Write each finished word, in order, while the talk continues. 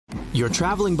You're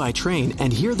traveling by train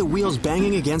and hear the wheels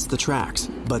banging against the tracks,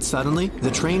 but suddenly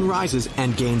the train rises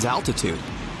and gains altitude.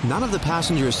 None of the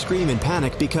passengers scream in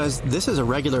panic because this is a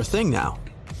regular thing now.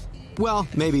 Well,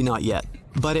 maybe not yet,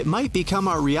 but it might become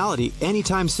our reality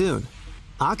anytime soon.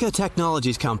 Akka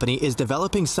Technologies Company is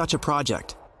developing such a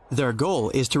project. Their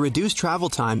goal is to reduce travel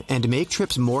time and make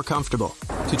trips more comfortable.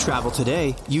 To travel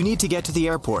today, you need to get to the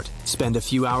airport, spend a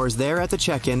few hours there at the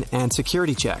check-in and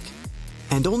security check.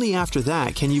 And only after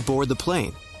that can you board the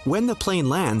plane. When the plane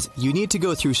lands, you need to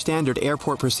go through standard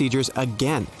airport procedures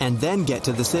again and then get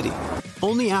to the city.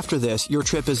 Only after this, your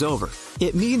trip is over.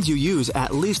 It means you use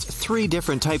at least 3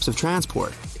 different types of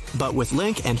transport. But with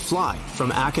Link and Fly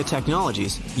from Akka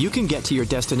Technologies, you can get to your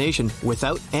destination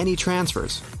without any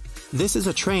transfers. This is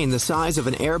a train the size of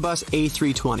an Airbus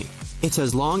A320. It's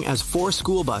as long as 4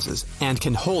 school buses and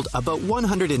can hold about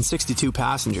 162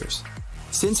 passengers.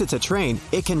 Since it's a train,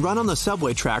 it can run on the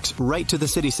subway tracks right to the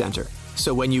city center.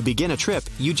 So when you begin a trip,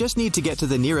 you just need to get to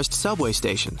the nearest subway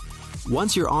station.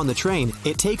 Once you're on the train,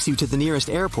 it takes you to the nearest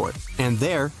airport, and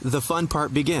there, the fun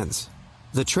part begins.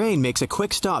 The train makes a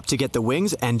quick stop to get the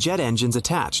wings and jet engines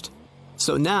attached.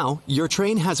 So now, your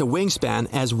train has a wingspan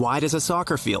as wide as a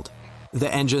soccer field.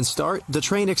 The engines start, the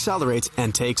train accelerates,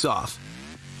 and takes off.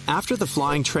 After the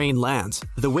flying train lands,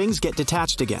 the wings get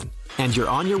detached again, and you're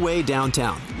on your way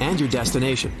downtown and your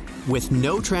destination, with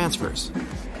no transfers.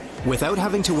 Without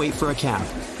having to wait for a cab,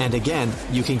 and again,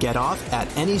 you can get off at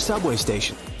any subway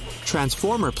station.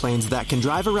 Transformer planes that can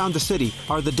drive around the city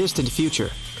are the distant future.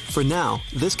 For now,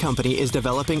 this company is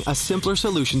developing a simpler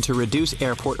solution to reduce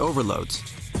airport overloads.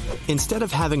 Instead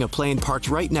of having a plane parked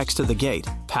right next to the gate,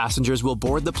 passengers will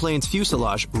board the plane's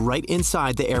fuselage right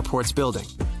inside the airport's building.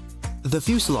 The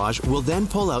fuselage will then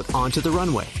pull out onto the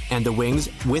runway, and the wings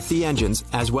with the engines,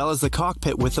 as well as the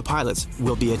cockpit with the pilots,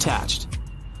 will be attached.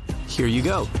 Here you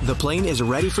go. The plane is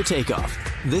ready for takeoff.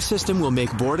 This system will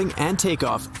make boarding and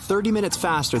takeoff 30 minutes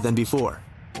faster than before.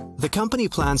 The company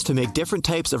plans to make different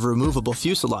types of removable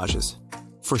fuselages.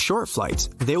 For short flights,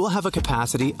 they will have a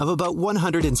capacity of about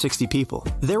 160 people.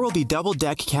 There will be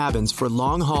double-deck cabins for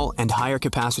long-haul and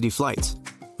higher-capacity flights.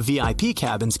 VIP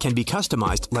cabins can be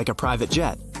customized like a private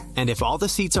jet. And if all the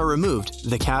seats are removed,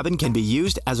 the cabin can be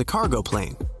used as a cargo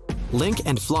plane. Link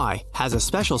and Fly has a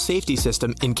special safety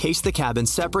system in case the cabin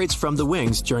separates from the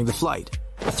wings during the flight.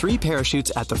 3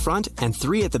 parachutes at the front and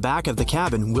 3 at the back of the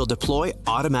cabin will deploy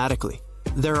automatically.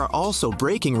 There are also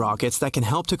braking rockets that can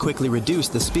help to quickly reduce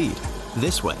the speed.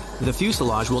 This way, the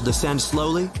fuselage will descend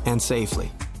slowly and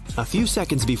safely. A few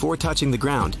seconds before touching the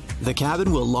ground, the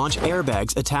cabin will launch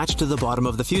airbags attached to the bottom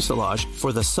of the fuselage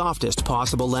for the softest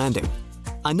possible landing.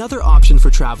 Another option for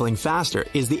traveling faster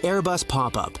is the Airbus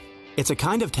Pop-Up. It's a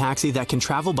kind of taxi that can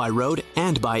travel by road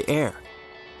and by air.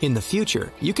 In the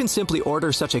future, you can simply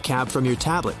order such a cab from your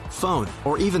tablet, phone,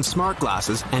 or even smart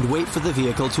glasses and wait for the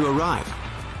vehicle to arrive.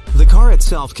 The car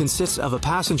itself consists of a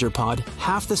passenger pod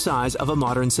half the size of a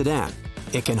modern sedan.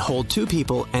 It can hold 2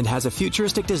 people and has a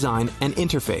futuristic design and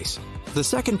interface. The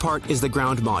second part is the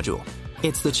ground module.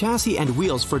 It's the chassis and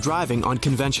wheels for driving on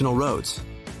conventional roads.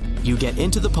 You get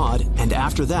into the pod, and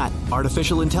after that,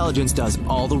 artificial intelligence does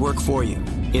all the work for you.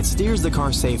 It steers the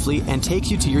car safely and takes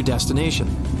you to your destination.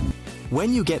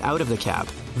 When you get out of the cab,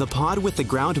 the pod with the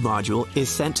ground module is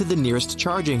sent to the nearest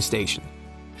charging station.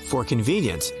 For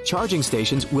convenience, charging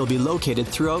stations will be located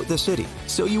throughout the city,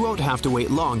 so you won't have to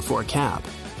wait long for a cab.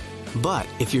 But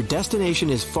if your destination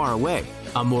is far away,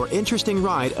 a more interesting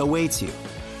ride awaits you.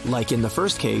 Like in the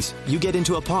first case, you get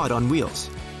into a pod on wheels.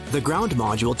 The ground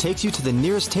module takes you to the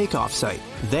nearest takeoff site.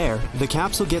 There, the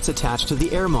capsule gets attached to the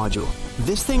air module.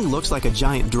 This thing looks like a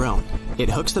giant drone. It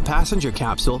hooks the passenger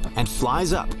capsule and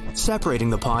flies up, separating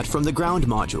the pod from the ground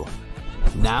module.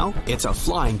 Now, it's a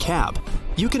flying cab.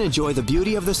 You can enjoy the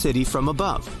beauty of the city from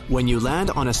above. When you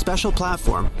land on a special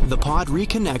platform, the pod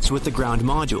reconnects with the ground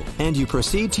module, and you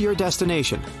proceed to your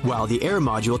destination, while the air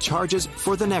module charges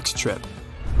for the next trip.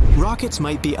 Rockets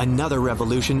might be another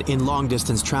revolution in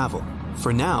long-distance travel.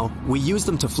 For now, we use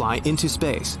them to fly into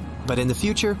space, but in the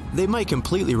future, they might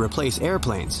completely replace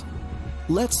airplanes.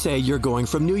 Let's say you're going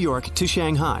from New York to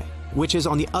Shanghai, which is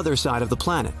on the other side of the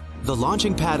planet. The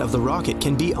launching pad of the rocket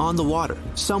can be on the water,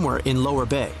 somewhere in Lower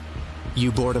Bay.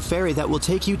 You board a ferry that will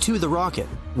take you to the rocket.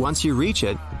 Once you reach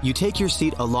it, you take your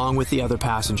seat along with the other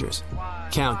passengers.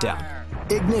 Countdown.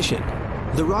 Ignition.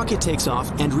 The rocket takes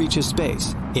off and reaches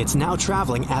space. It's now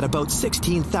traveling at about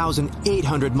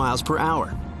 16,800 miles per hour.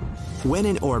 When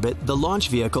in orbit, the launch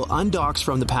vehicle undocks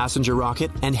from the passenger rocket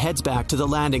and heads back to the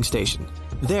landing station.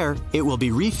 There, it will be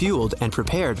refueled and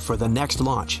prepared for the next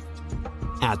launch.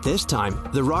 At this time,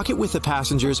 the rocket with the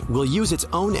passengers will use its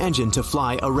own engine to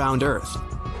fly around Earth.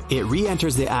 It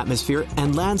re-enters the atmosphere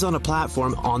and lands on a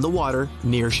platform on the water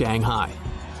near Shanghai.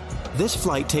 This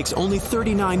flight takes only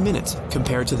 39 minutes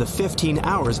compared to the 15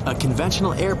 hours a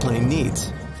conventional airplane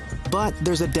needs. But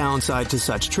there's a downside to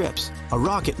such trips. A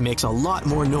rocket makes a lot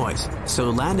more noise, so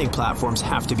landing platforms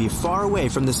have to be far away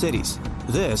from the cities.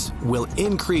 This will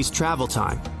increase travel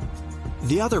time.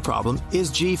 The other problem is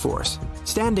G-force.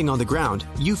 Standing on the ground,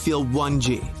 you feel 1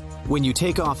 G. When you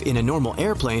take off in a normal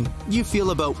airplane, you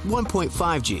feel about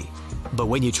 1.5 G. But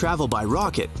when you travel by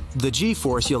rocket, the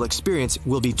G-force you'll experience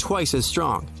will be twice as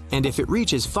strong, and if it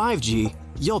reaches 5G,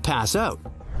 you'll pass out.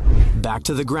 Back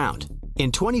to the ground.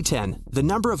 In 2010, the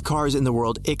number of cars in the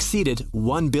world exceeded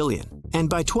 1 billion, and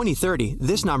by 2030,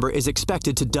 this number is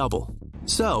expected to double.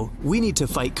 So, we need to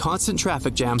fight constant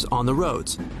traffic jams on the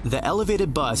roads. The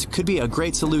elevated bus could be a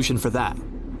great solution for that.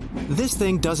 This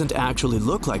thing doesn't actually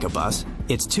look like a bus.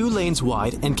 It's 2 lanes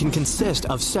wide and can consist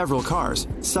of several cars.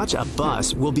 Such a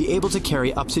bus will be able to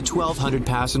carry up to 1,200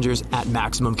 passengers at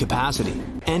maximum capacity,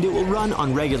 and it will run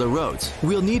on regular roads.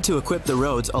 We'll need to equip the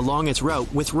roads along its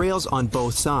route with rails on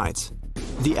both sides.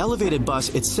 The elevated bus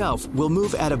itself will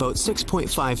move at about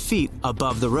 6.5 feet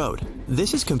above the road.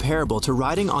 This is comparable to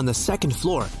riding on the second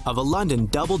floor of a London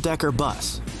double-decker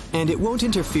bus, and it won't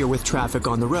interfere with traffic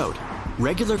on the road.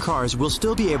 Regular cars will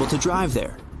still be able to drive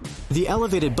there. The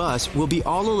elevated bus will be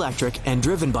all electric and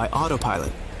driven by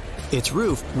autopilot. Its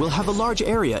roof will have a large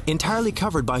area entirely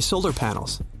covered by solar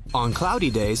panels. On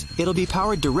cloudy days, it'll be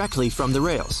powered directly from the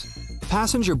rails.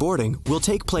 Passenger boarding will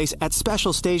take place at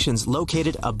special stations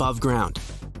located above ground.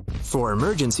 For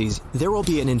emergencies, there will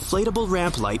be an inflatable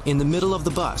ramp light in the middle of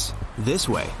the bus. This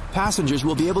way, passengers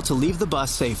will be able to leave the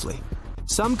bus safely.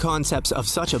 Some concepts of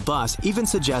such a bus even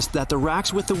suggest that the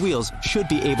racks with the wheels should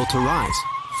be able to rise,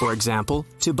 for example,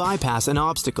 to bypass an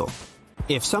obstacle.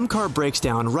 If some car breaks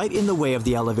down right in the way of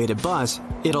the elevated bus,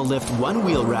 it'll lift one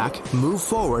wheel rack, move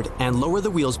forward, and lower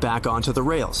the wheels back onto the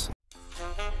rails.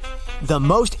 The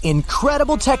most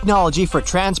incredible technology for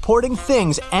transporting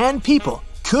things and people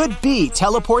could be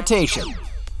teleportation.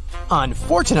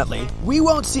 Unfortunately, we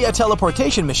won't see a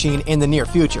teleportation machine in the near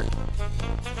future.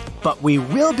 But we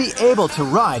will be able to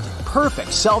ride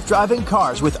perfect self-driving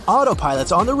cars with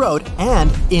autopilots on the road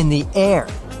and in the air.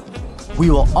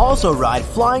 We will also ride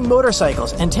flying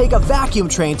motorcycles and take a vacuum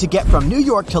train to get from New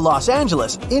York to Los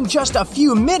Angeles in just a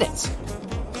few minutes.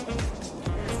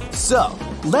 So,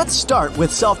 let's start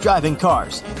with self-driving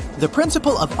cars. The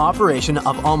principle of operation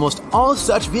of almost all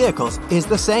such vehicles is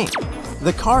the same.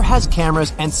 The car has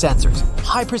cameras and sensors,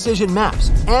 high-precision maps,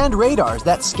 and radars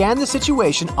that scan the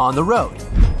situation on the road.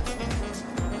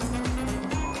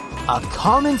 A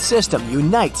common system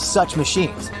unites such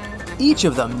machines. Each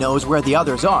of them knows where the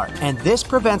others are, and this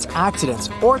prevents accidents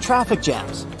or traffic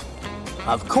jams.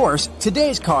 Of course,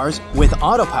 today's cars with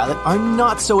autopilot are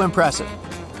not so impressive.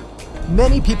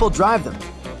 Many people drive them.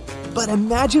 But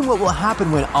imagine what will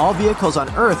happen when all vehicles on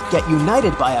Earth get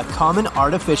united by a common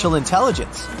artificial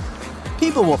intelligence.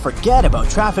 People will forget about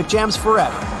traffic jams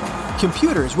forever.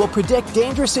 Computers will predict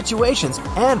dangerous situations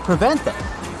and prevent them.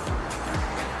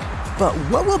 But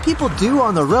what will people do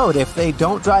on the road if they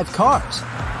don't drive cars?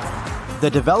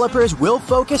 The developers will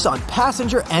focus on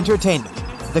passenger entertainment.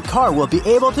 The car will be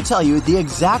able to tell you the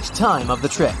exact time of the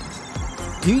trip.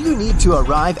 Do you need to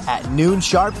arrive at noon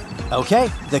sharp?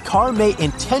 Okay, the car may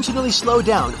intentionally slow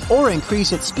down or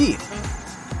increase its speed.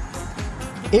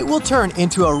 It will turn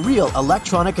into a real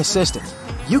electronic assistant.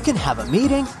 You can have a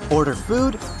meeting, order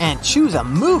food, and choose a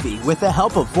movie with the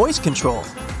help of voice control.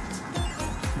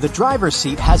 The driver's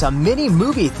seat has a mini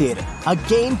movie theater, a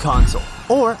game console,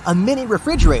 or a mini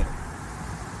refrigerator.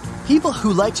 People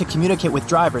who like to communicate with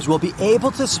drivers will be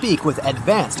able to speak with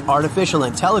advanced artificial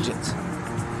intelligence.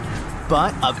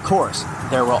 But, of course,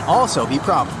 there will also be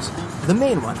problems. The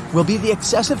main one will be the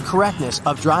excessive correctness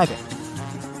of driving.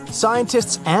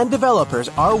 Scientists and developers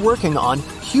are working on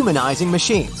humanizing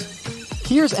machines.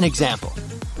 Here's an example.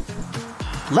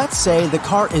 Let's say the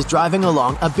car is driving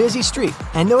along a busy street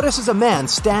and notices a man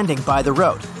standing by the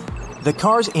road. The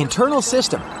car's internal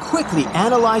system quickly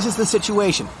analyzes the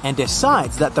situation and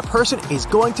decides that the person is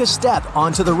going to step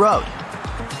onto the road.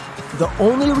 The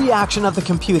only reaction of the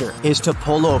computer is to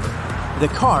pull over. The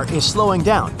car is slowing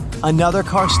down. Another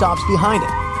car stops behind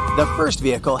it. The first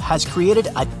vehicle has created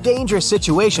a dangerous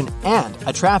situation and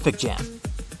a traffic jam.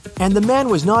 And the man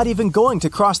was not even going to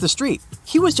cross the street.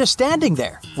 He was just standing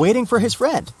there, waiting for his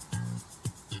friend.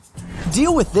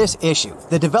 Deal with this issue.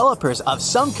 The developers of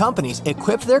some companies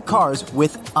equipped their cars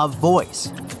with a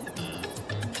voice.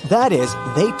 That is,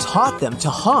 they taught them to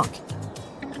honk.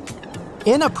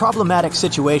 In a problematic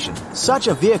situation, such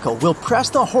a vehicle will press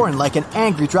the horn like an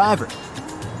angry driver.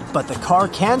 but the car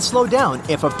can slow down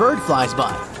if a bird flies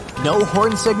by. No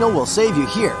horn signal will save you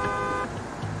here.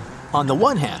 On the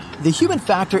one hand, the human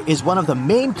factor is one of the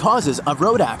main causes of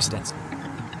road accidents.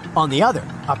 On the other,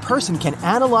 a person can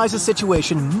analyze a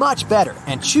situation much better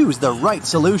and choose the right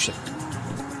solution.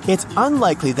 It's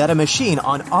unlikely that a machine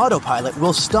on autopilot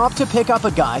will stop to pick up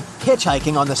a guy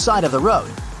hitchhiking on the side of the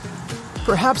road.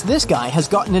 Perhaps this guy has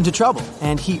gotten into trouble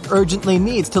and he urgently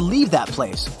needs to leave that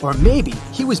place, or maybe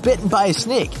he was bitten by a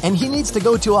snake and he needs to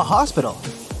go to a hospital.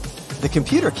 The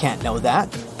computer can't know that,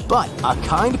 but a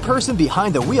kind person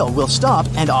behind the wheel will stop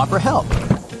and offer help.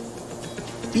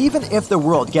 Even if the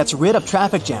world gets rid of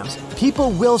traffic jams,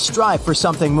 people will strive for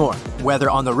something more, whether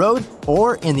on the road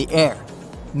or in the air.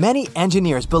 Many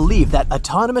engineers believe that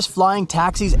autonomous flying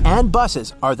taxis and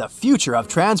buses are the future of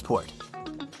transport.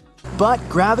 But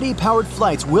gravity-powered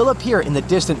flights will appear in the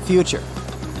distant future.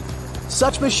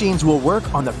 Such machines will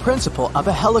work on the principle of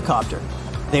a helicopter.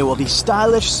 They will be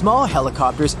stylish small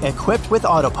helicopters equipped with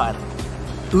autopilot.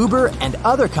 Uber and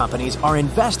other companies are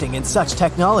investing in such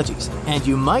technologies, and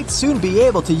you might soon be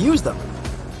able to use them.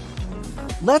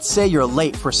 Let's say you're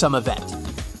late for some event.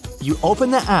 You open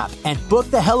the app and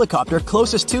book the helicopter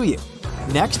closest to you.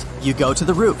 Next, you go to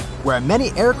the roof, where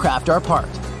many aircraft are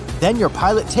parked. Then your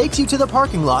pilot takes you to the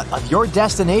parking lot of your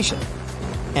destination.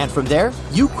 And from there,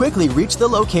 you quickly reach the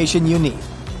location you need.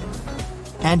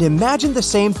 And imagine the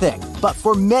same thing, but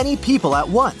for many people at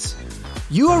once.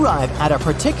 You arrive at a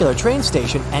particular train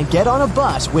station and get on a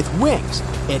bus with wings.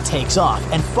 It takes off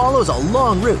and follows a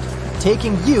long route,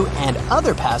 taking you and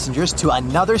other passengers to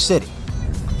another city.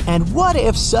 And what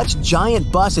if such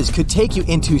giant buses could take you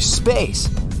into space?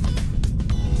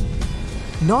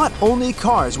 Not only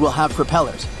cars will have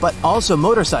propellers, but also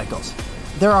motorcycles.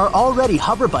 There are already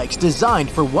hover bikes designed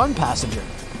for one passenger.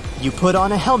 You put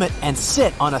on a helmet and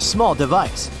sit on a small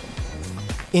device.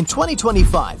 In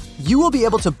 2025, you will be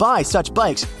able to buy such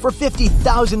bikes for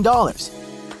 $50,000.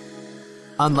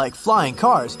 Unlike flying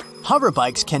cars, hover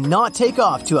bikes cannot take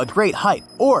off to a great height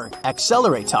or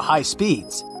accelerate to high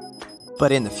speeds.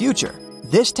 But in the future,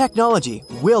 this technology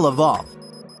will evolve.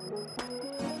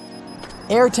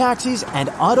 Air taxis and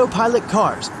autopilot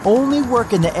cars only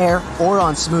work in the air or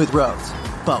on smooth roads.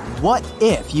 But what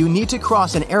if you need to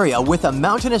cross an area with a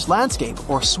mountainous landscape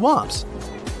or swamps?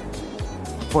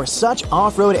 For such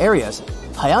off-road areas,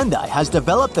 Hyundai has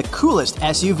developed the coolest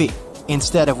SUV.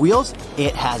 Instead of wheels,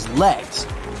 it has legs.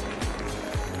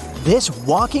 This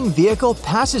walking vehicle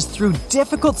passes through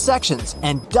difficult sections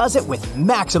and does it with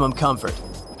maximum comfort.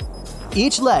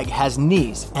 Each leg has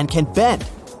knees and can bend.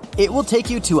 It will take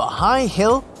you to a high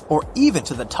hill or even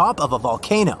to the top of a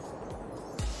volcano.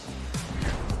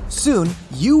 Soon,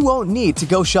 you won't need to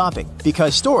go shopping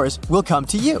because stores will come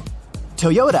to you.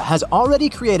 Toyota has already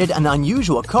created an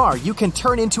unusual car you can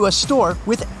turn into a store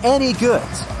with any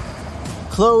goods.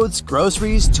 Clothes,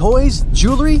 groceries, toys,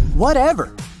 jewelry,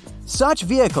 whatever. Such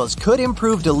vehicles could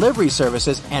improve delivery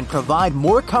services and provide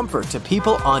more comfort to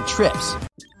people on trips.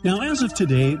 Now, as of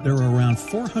today, there are around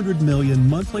 400 million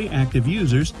monthly active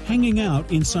users hanging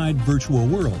out inside virtual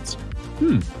worlds.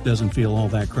 Doesn't feel all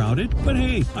that crowded, but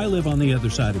hey, I live on the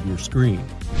other side of your screen.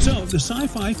 So, the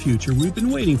sci-fi future we've been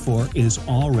waiting for is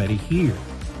already here.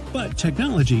 But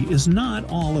technology is not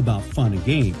all about fun and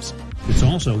games. It's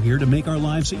also here to make our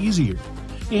lives easier.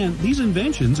 And these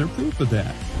inventions are proof of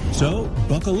that. So,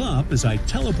 buckle up as I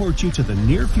teleport you to the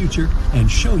near future and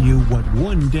show you what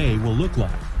one day will look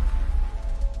like.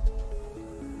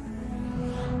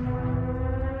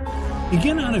 You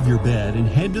get out of your bed and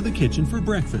head to the kitchen for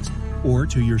breakfast, or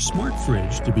to your smart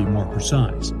fridge to be more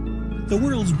precise. The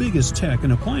world's biggest tech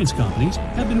and appliance companies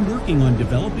have been working on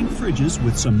developing fridges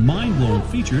with some mind-blowing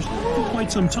features for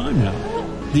quite some time now.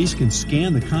 These can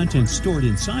scan the contents stored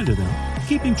inside of them,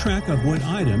 keeping track of what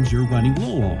items you're running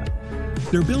low on.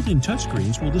 Their built-in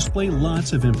touchscreens will display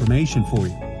lots of information for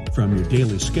you, from your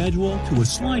daily schedule to a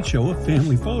slideshow of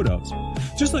family photos.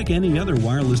 Just like any other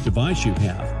wireless device you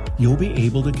have, you'll be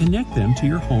able to connect them to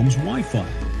your home's Wi-Fi.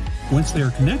 Once they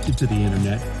are connected to the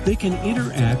internet, they can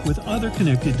interact with other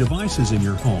connected devices in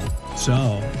your home.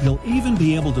 So, you'll even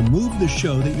be able to move the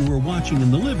show that you were watching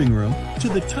in the living room to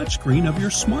the touchscreen of your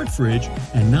smart fridge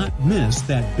and not miss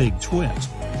that big twist.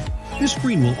 This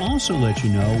screen will also let you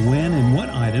know when and what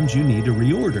items you need to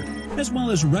reorder, as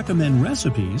well as recommend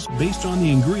recipes based on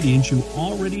the ingredients you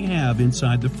already have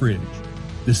inside the fridge.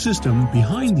 The system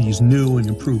behind these new and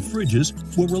improved fridges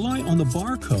will rely on the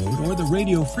barcode or the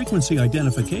radio frequency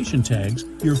identification tags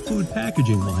your food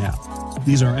packaging will have.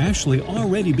 These are actually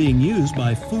already being used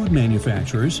by food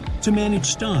manufacturers to manage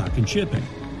stock and shipping.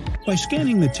 By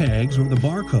scanning the tags or the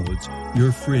barcodes,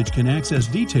 your fridge can access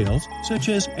details such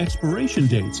as expiration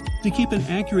dates to keep an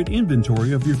accurate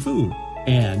inventory of your food.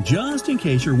 And just in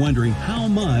case you're wondering how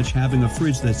much having a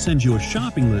fridge that sends you a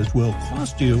shopping list will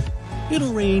cost you,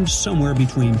 it'll range somewhere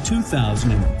between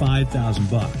 $2,000 and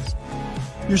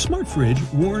 $5,000. Your smart fridge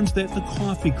warns that the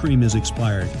coffee cream is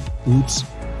expired. Oops,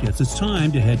 guess it's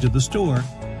time to head to the store.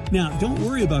 Now, don't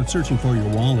worry about searching for your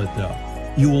wallet though.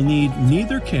 You will need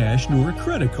neither cash nor a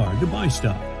credit card to buy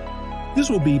stuff. This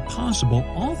will be possible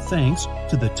all thanks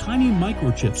to the tiny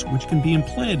microchips which can be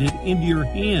implanted into your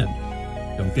hand.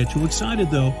 Don't get too excited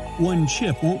though, one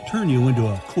chip won't turn you into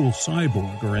a cool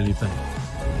cyborg or anything.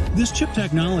 This chip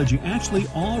technology actually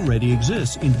already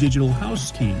exists in digital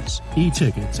house keys,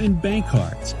 e-tickets, and bank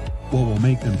cards. What will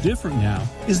make them different now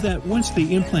is that once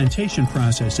the implantation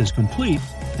process is complete,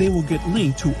 they will get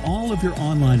linked to all of your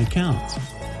online accounts.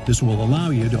 This will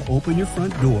allow you to open your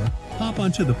front door, hop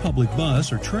onto the public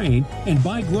bus or train, and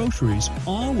buy groceries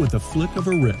all with a flick of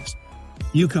a wrist.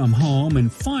 You come home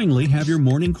and finally have your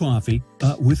morning coffee,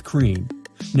 with cream.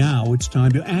 Now it's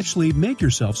time to actually make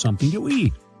yourself something to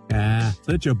eat.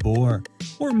 Such a bore.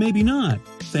 Or maybe not,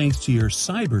 thanks to your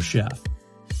cyber chef.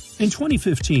 In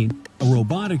 2015, a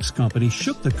robotics company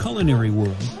shook the culinary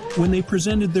world when they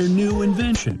presented their new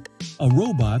invention, a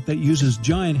robot that uses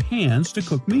giant hands to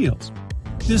cook meals.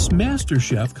 This master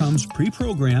chef comes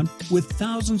pre-programmed with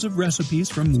thousands of recipes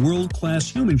from world-class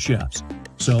human chefs,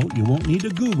 so you won't need to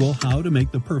Google how to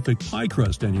make the perfect pie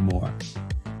crust anymore.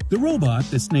 The robot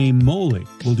that's named Molly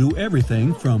will do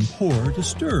everything from pour to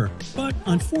stir, but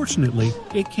unfortunately,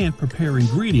 it can't prepare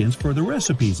ingredients for the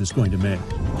recipes it's going to make.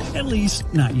 At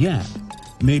least, not yet.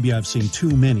 Maybe I've seen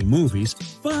too many movies,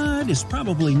 but it's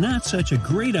probably not such a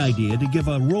great idea to give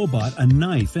a robot a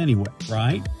knife anyway,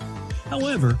 right?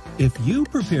 However, if you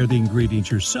prepare the ingredients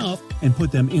yourself and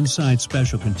put them inside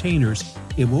special containers,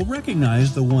 it will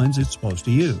recognize the ones it's supposed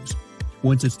to use.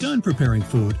 Once it's done preparing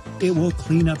food, it will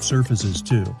clean up surfaces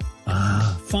too.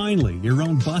 Finally, your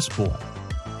own busboy.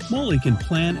 Molly can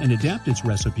plan and adapt its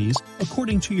recipes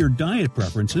according to your diet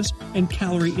preferences and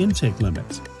calorie intake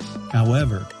limits.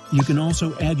 However, you can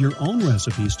also add your own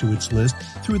recipes to its list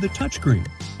through the touchscreen,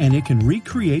 and it can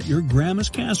recreate your grandma's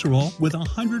casserole with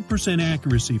 100%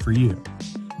 accuracy for you.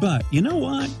 But you know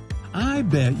what? I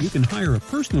bet you can hire a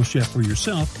personal chef for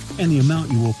yourself and the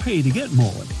amount you will pay to get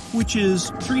Molly, which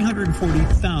is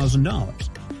 $340,000.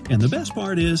 And the best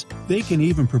part is, they can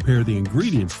even prepare the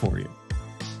ingredients for you.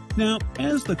 Now,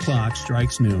 as the clock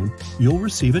strikes noon, you'll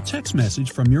receive a text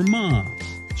message from your mom.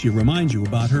 She reminds you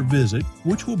about her visit,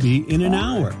 which will be in an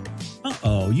hour.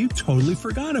 You totally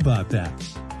forgot about that.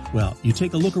 Well, you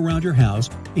take a look around your house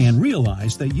and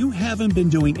realize that you haven't been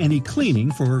doing any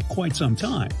cleaning for quite some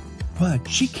time. But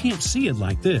she can't see it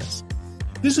like this.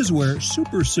 This is where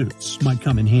super suits might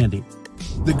come in handy.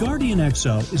 The Guardian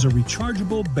Exo is a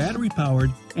rechargeable,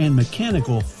 battery-powered, and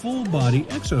mechanical full-body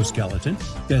exoskeleton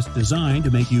that's designed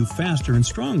to make you faster and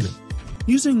stronger.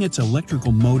 Using its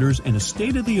electrical motors and a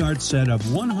state-of-the-art set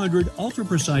of 100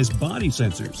 ultra-precise body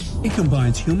sensors, it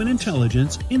combines human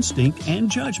intelligence, instinct, and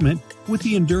judgment with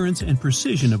the endurance and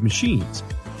precision of machines.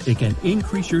 It can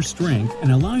increase your strength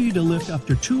and allow you to lift up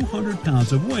to 200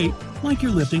 pounds of weight like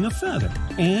you're lifting a feather,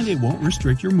 and it won't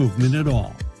restrict your movement at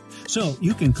all. So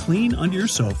you can clean under your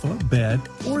sofa, bed,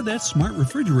 or that smart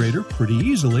refrigerator pretty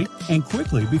easily and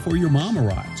quickly before your mom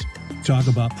arrives. Talk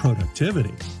about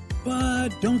productivity. But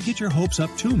don't get your hopes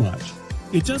up too much.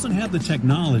 It doesn't have the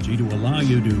technology to allow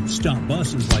you to stop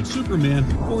buses like Superman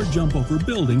or jump over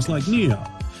buildings like Neo.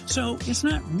 So it's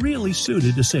not really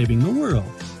suited to saving the world.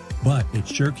 But it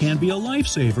sure can be a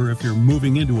lifesaver if you're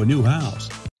moving into a new house.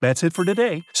 That's it for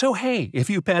today. So hey, if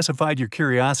you pacified your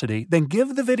curiosity, then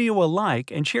give the video a like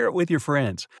and share it with your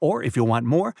friends. Or if you want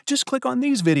more, just click on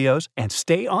these videos and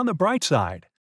stay on the bright side.